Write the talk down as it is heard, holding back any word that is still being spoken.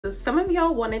some of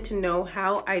y'all wanted to know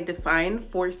how I define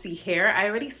 4C hair. I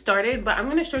already started, but I'm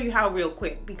gonna show you how real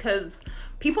quick because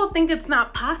people think it's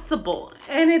not possible,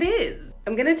 and it is.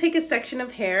 I'm gonna take a section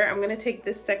of hair. I'm gonna take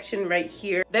this section right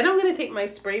here. Then I'm gonna take my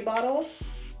spray bottle.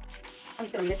 I'm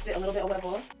just gonna mist it a little bit or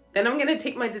whatever. Then I'm gonna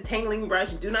take my detangling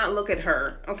brush. Do not look at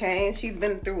her, okay? She's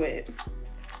been through it.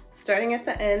 Starting at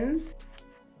the ends.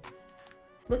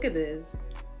 Look at this.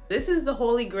 This is the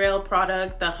Holy Grail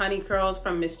product, the Honey Curls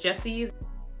from Miss Jessie's.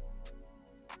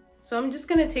 So I'm just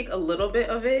gonna take a little bit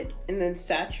of it and then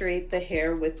saturate the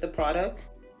hair with the product.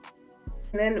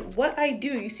 And then what I do,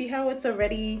 you see how it's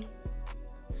already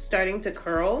starting to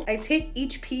curl? I take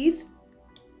each piece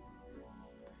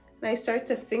and I start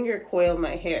to finger coil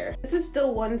my hair. This is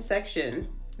still one section,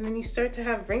 and then you start to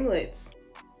have ringlets.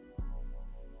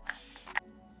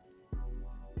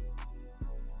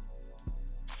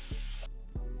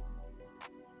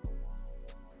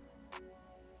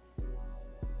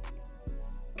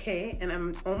 Okay, and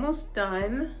I'm almost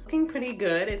done. Looking pretty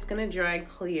good. It's gonna dry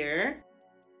clear.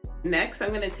 Next,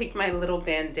 I'm gonna take my little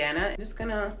bandana. I'm just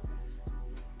gonna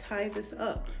tie this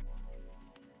up.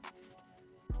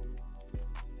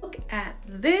 Look at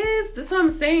this. This is what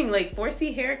I'm saying. Like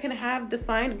 4C hair can have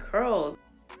defined curls.